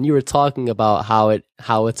up. And when you were talking about how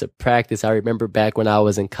it's a practice, I remember back when I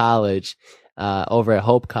was in college, over at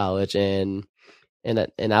Hope College, and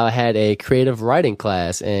I had a creative writing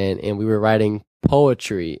class, and we were writing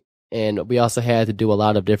poetry. And we also had to do a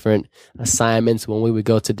lot of different assignments when we would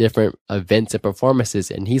go to different events and performances.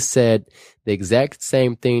 And he said the exact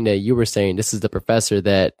same thing that you were saying. This is the professor,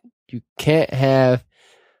 that you can't have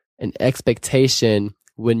an expectation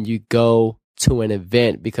when you go to an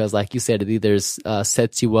event, because like you said, it either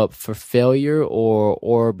sets you up for failure,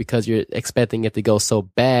 or because you're expecting it to go so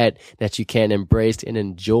bad that you can't embrace and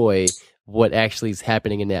enjoy what actually is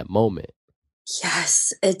happening in that moment.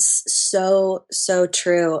 Yes, it's so, so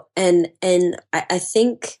true. And I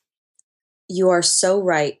think you are so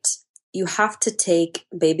right. You have to take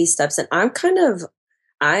baby steps. And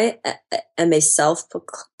I am a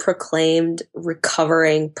self-proclaimed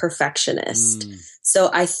recovering perfectionist.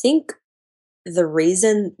 So I think the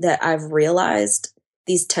reason that I've realized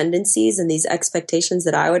these tendencies and these expectations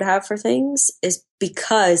that I would have for things is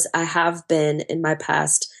because I have been in my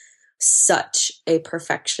past such a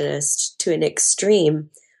perfectionist to an extreme,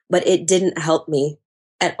 but it didn't help me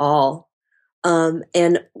at all.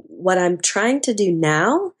 And what I'm trying to do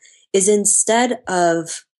now is, instead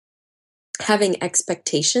of having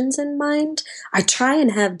expectations in mind, I try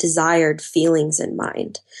and have desired feelings in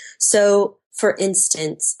mind. So, for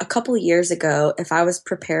instance, a couple years ago, if I was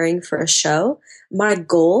preparing for a show, my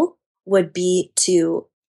goal would be to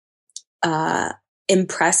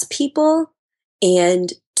impress people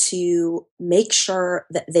and to make sure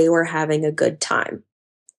that they were having a good time.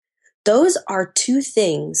 Those are two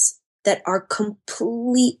things that are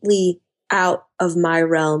completely out of my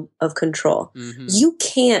realm of control. Mm-hmm. You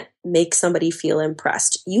can't make somebody feel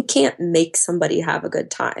impressed. You can't make somebody have a good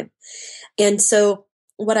time. And so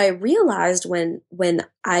what I realized when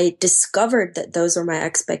I discovered that those were my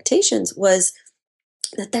expectations was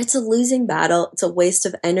that that's a losing battle. It's a waste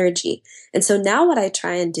of energy. And so now what I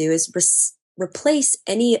try and do is replace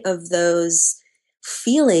any of those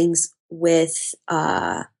feelings with,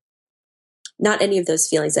 not any of those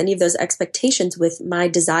feelings, any of those expectations with my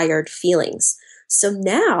desired feelings. So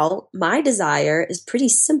now my desire is pretty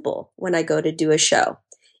simple when I go to do a show.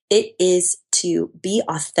 It is to be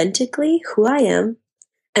authentically who I am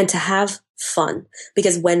and to have fun.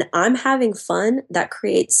 Because when I'm having fun, that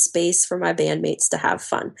creates space for my bandmates to have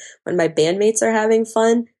fun. When my bandmates are having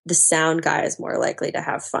fun, the sound guy is more likely to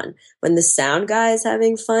have fun. When the sound guy is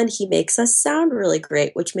having fun, he makes us sound really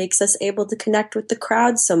great, which makes us able to connect with the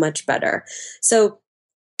crowd so much better. So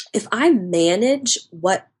if I manage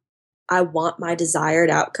what I want my desired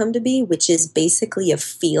outcome to be, which is basically a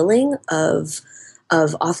feeling of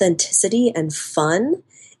authenticity and fun,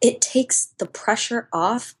 it takes the pressure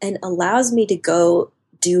off and allows me to go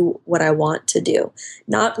do what I want to do.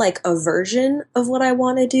 Not like a version of what I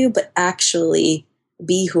want to do, but actually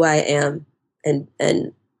be who I am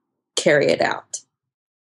and carry it out.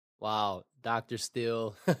 Wow, Dr.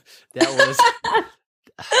 Steele, that was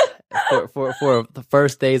for the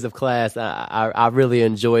first days of class. I really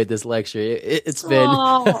enjoyed this lecture. It's been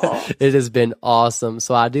it has been awesome.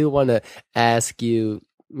 So I do want to ask you,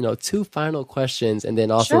 two final questions, and then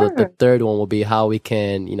also the third one will be how we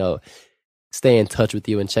can, stay in touch with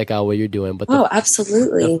you and check out what you're doing. But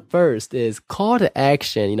absolutely. The first is call to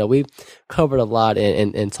action. We've covered a lot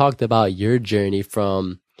and talked about your journey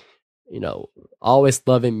from, always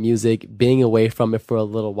loving music, being away from it for a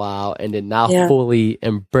little while, and then now fully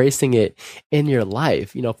embracing it in your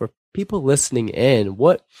life. For people listening in,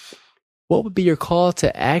 what would be your call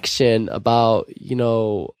to action about,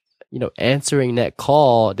 answering that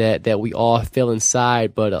call that we all feel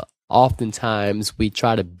inside, but oftentimes we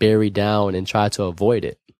try to bury down and try to avoid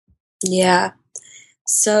it? Yeah.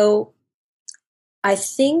 So I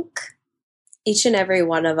think each and every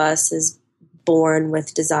one of us is born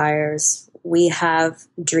with desires. We have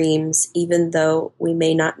dreams, even though we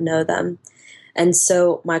may not know them. And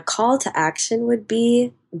so my call to action would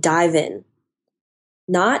be dive in.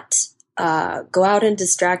 Not go out and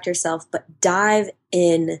distract yourself, but dive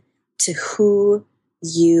in to who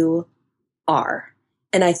you are.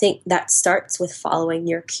 And I think that starts with following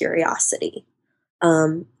your curiosity.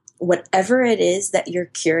 Whatever it is that you're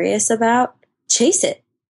curious about, chase it,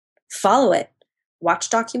 follow it, watch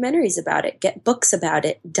documentaries about it, get books about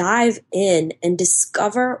it, dive in and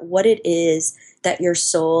discover what it is that your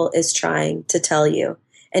soul is trying to tell you.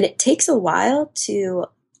 And it takes a while to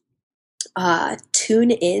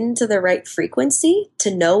tune in to the right frequency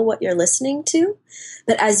to know what you're listening to.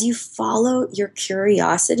 But as you follow your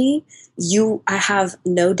curiosity, I have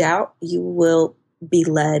no doubt you will be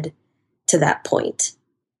led to that point.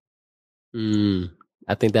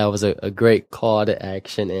 I think that was a great call to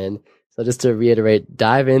action. And so just to reiterate,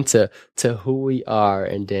 dive into who we are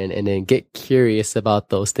and then get curious about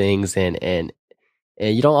those things. And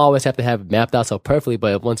you don't always have to have it mapped out so perfectly,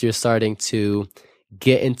 but once you're starting to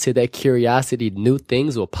get into that curiosity, new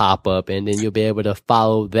things will pop up, and then you'll be able to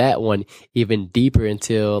follow that one even deeper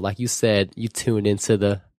until, like you said, you tune into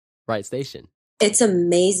the right station. It's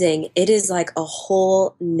amazing. It is like a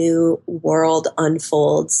whole new world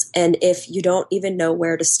unfolds. And if you don't even know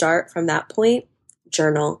where to start from that point,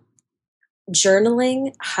 journal.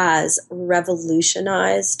 Journaling has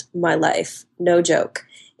revolutionized my life. No joke.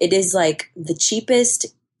 It is like the cheapest,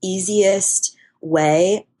 easiest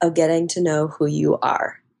way of getting to know who you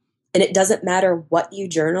are. And it doesn't matter what you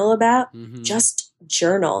journal about, just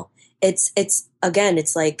journal. It's again,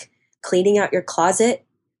 it's like cleaning out your closet.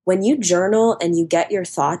 When you journal and you get your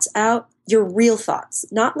thoughts out, your real thoughts,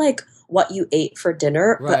 not like what you ate for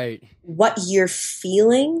dinner, right, but what you're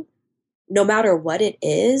feeling, no matter what it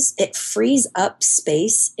is, it frees up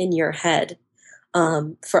space in your head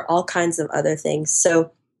for all kinds of other things.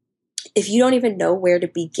 So if you don't even know where to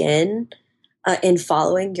begin in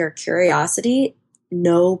following your curiosity,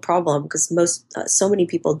 no problem, because so many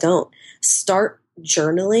people don't. Start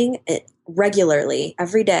journaling it regularly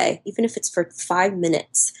every day, even if it's for 5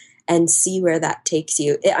 minutes, and see where that takes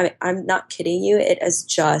you. I'm not kidding you. It has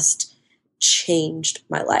just changed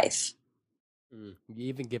my life. You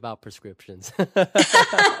even give out prescriptions. You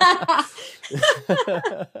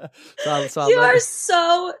are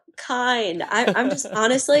so kind. I'm just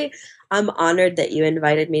honestly, I'm honored that you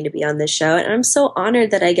invited me to be on this show. And I'm so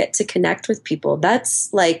honored that I get to connect with people.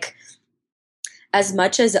 That's like, as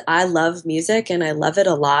much as I love music and I love it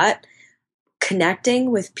a lot,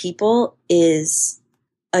 connecting with people is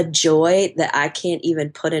a joy that I can't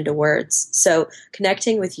even put into words. So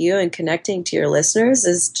connecting with you and connecting to your listeners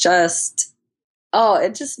is just, oh,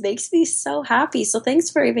 it just makes me so happy. So thanks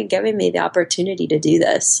for even giving me the opportunity to do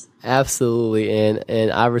this. Absolutely.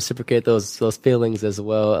 And I reciprocate those feelings as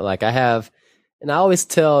well. Like I have, and I always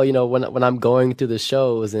tell, when I'm going through the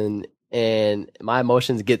shows and my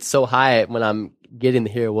emotions get so high when I'm getting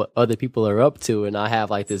to hear what other people are up to. And I have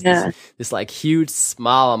like this like huge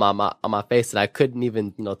smile on my face that I couldn't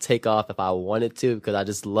even, take off if I wanted to, because I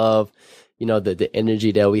just love, the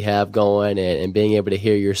energy that we have going and being able to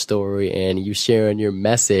hear your story and you sharing your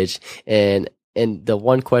message. And the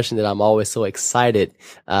one question that I'm always so excited,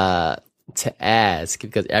 to ask,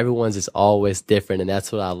 because everyone's is always different. And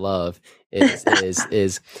that's what I love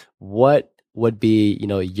is what would be,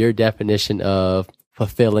 your definition of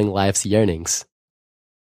fulfilling life's yearnings?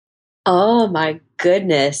 Oh my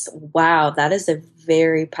goodness. Wow. That is a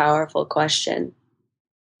very powerful question.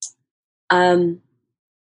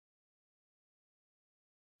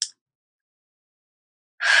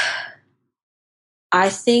 I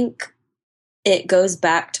think it goes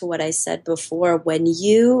back to what I said before. When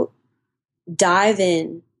you dive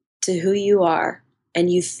in to who you are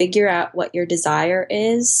and you figure out what your desire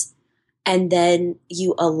is, and then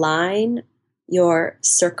you align your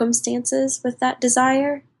circumstances with that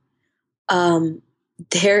desire,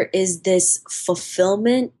 there is this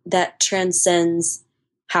fulfillment that transcends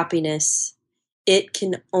happiness. It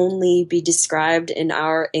can only be described in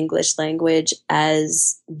our English language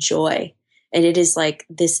as joy. And it is like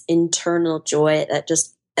this internal joy that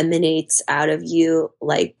just emanates out of you,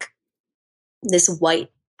 like this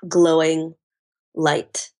white glowing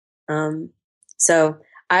light. So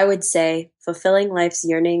I would say fulfilling life's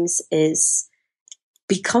yearnings is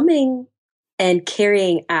becoming and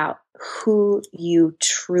carrying out who you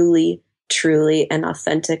truly, truly, and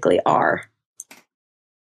authentically are.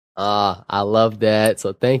 I love that.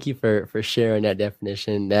 So thank you for sharing that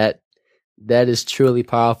definition. That is truly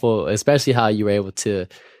powerful, especially how you were able to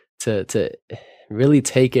really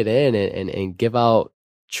take it in and give out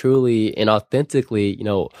truly and authentically,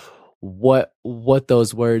 what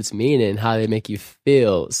those words mean and how they make you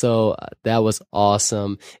feel. So that was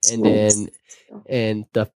awesome. And then, and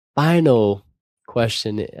the final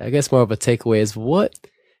question, I guess more of a takeaway, is what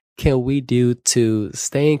can we do to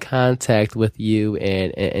stay in contact with you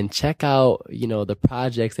and check out, the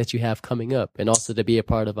projects that you have coming up, and also to be a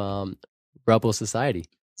part of Rebel Society?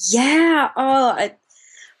 Yeah.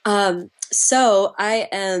 So I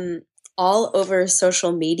am all over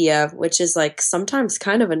social media, which is like sometimes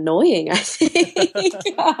kind of annoying, I think.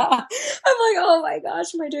 I'm like, oh my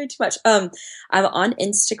gosh, am I doing too much? I'm on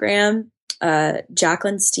Instagram.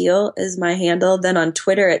 Jacqueline Steele is my handle. Then on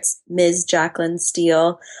Twitter, it's Ms. Jacqueline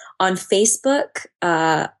Steele. On Facebook,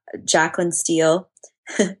 Jacqueline Steele.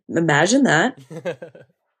 Imagine that.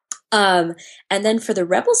 And then for the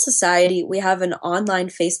Rebel Society, we have an online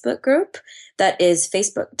Facebook group that is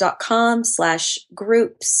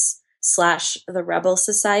facebook.com/groups/the Rebel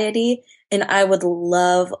Society. And I would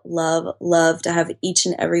love, love, love to have each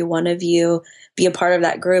and every one of you be a part of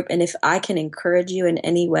that group. And if I can encourage you in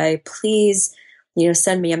any way, please,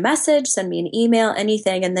 send me a message, send me an email,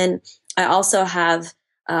 anything. And then I also have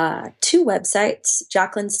two websites,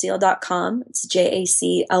 JacquelineSteele.com. It's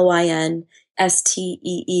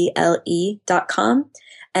JACLYNSTEELE.com.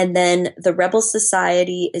 And then the Rebel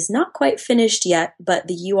Society is not quite finished yet, but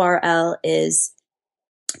the URL is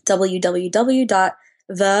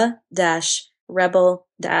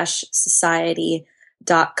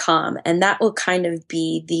www.the-rebel-society.com. And that will kind of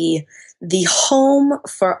be the home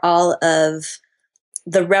for all of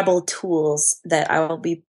the Rebel tools that I will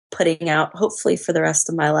be putting out, hopefully for the rest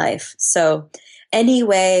of my life. So any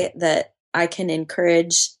way that I can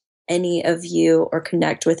encourage any of you or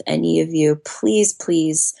connect with any of you, please,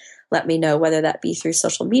 please let me know, whether that be through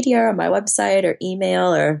social media or my website or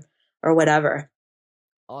email or whatever.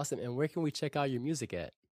 Awesome. And where can we check out your music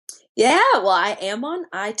at? Yeah, well, I am on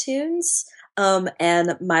iTunes.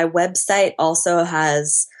 And my website also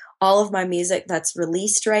has all of my music that's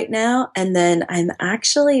released right now. And then I'm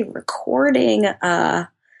actually recording,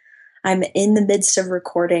 I'm in the midst of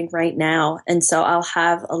recording right now. And so I'll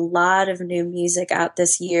have a lot of new music out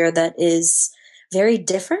this year that is very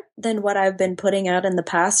different than what I've been putting out in the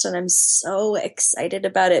past. And I'm so excited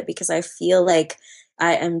about it because I feel like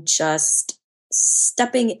I am just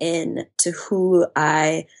stepping in to who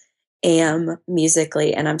I am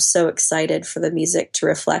musically. And I'm so excited for the music to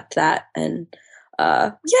reflect that. And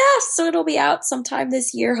so it'll be out sometime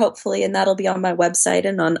this year, hopefully. And that'll be on my website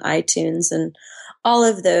and on iTunes and all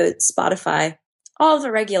of the Spotify, all of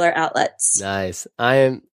the regular outlets. Nice. I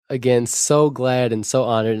am, again, so glad and so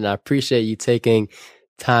honored, and I appreciate you taking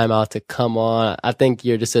time out to come on. I think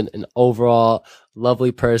you're just an overall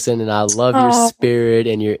lovely person, and I love your spirit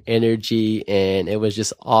and your energy, and it was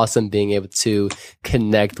just awesome being able to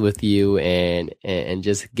connect with you and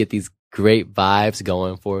just get these great vibes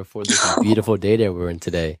going for this beautiful day that we're in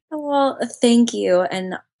today. Well, thank you.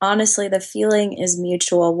 And honestly, the feeling is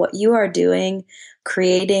mutual. What you are doing,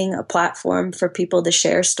 creating a platform for people to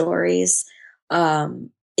share stories,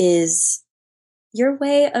 is your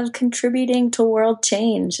way of contributing to world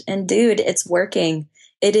change. And dude, it's working.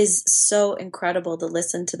 It is so incredible to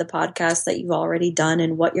listen to the podcast that you've already done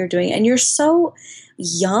and what you're doing. And you're so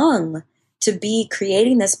young to be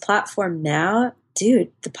creating this platform now.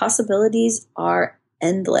 Dude, the possibilities are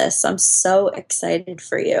endless. I'm so excited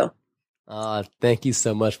for you. Thank you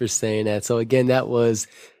so much for saying that. So again, that was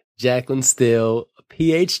Jaclyn Still,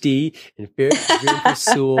 PhD in Fear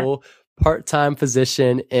Pursual, part-time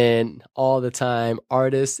physician, and all the time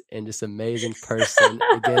artist and just amazing person.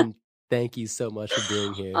 Again, thank you so much for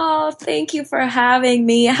being here. Oh, thank you for having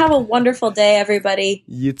me. Have a wonderful day, everybody.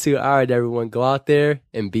 You too. All right, everyone, go out there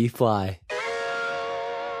and be fly.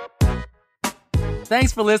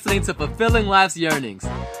 Thanks for listening to Fulfilling Life's Yearnings.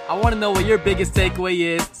 I want to know what your biggest takeaway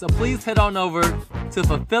is, so please head on over to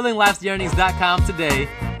fulfillinglifesyearnings.com today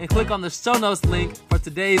and click on the show notes link for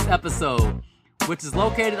today's episode, which is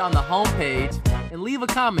located on the homepage, and leave a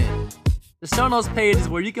comment. The show notes page is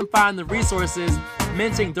where you can find the resources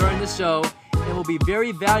mentioned during the show and will be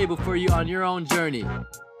very valuable for you on your own journey.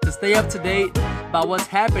 To stay up to date about what's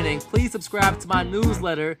happening, please subscribe to my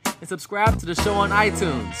newsletter and subscribe to the show on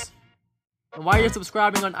iTunes. And while you're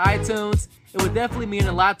subscribing on iTunes, it would definitely mean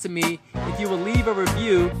a lot to me if you would leave a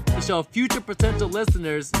review to show future potential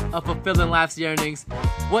listeners of Fulfilling Life's Yearnings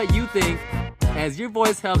what you think, as your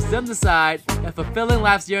voice helps them decide if Fulfilling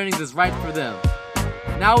Life's Yearnings is right for them.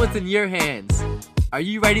 Now it's in your hands. Are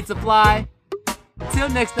you ready to fly? Until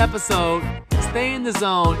next episode, stay in the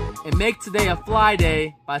zone and make today a fly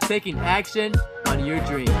day by taking action on your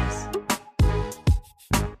dreams.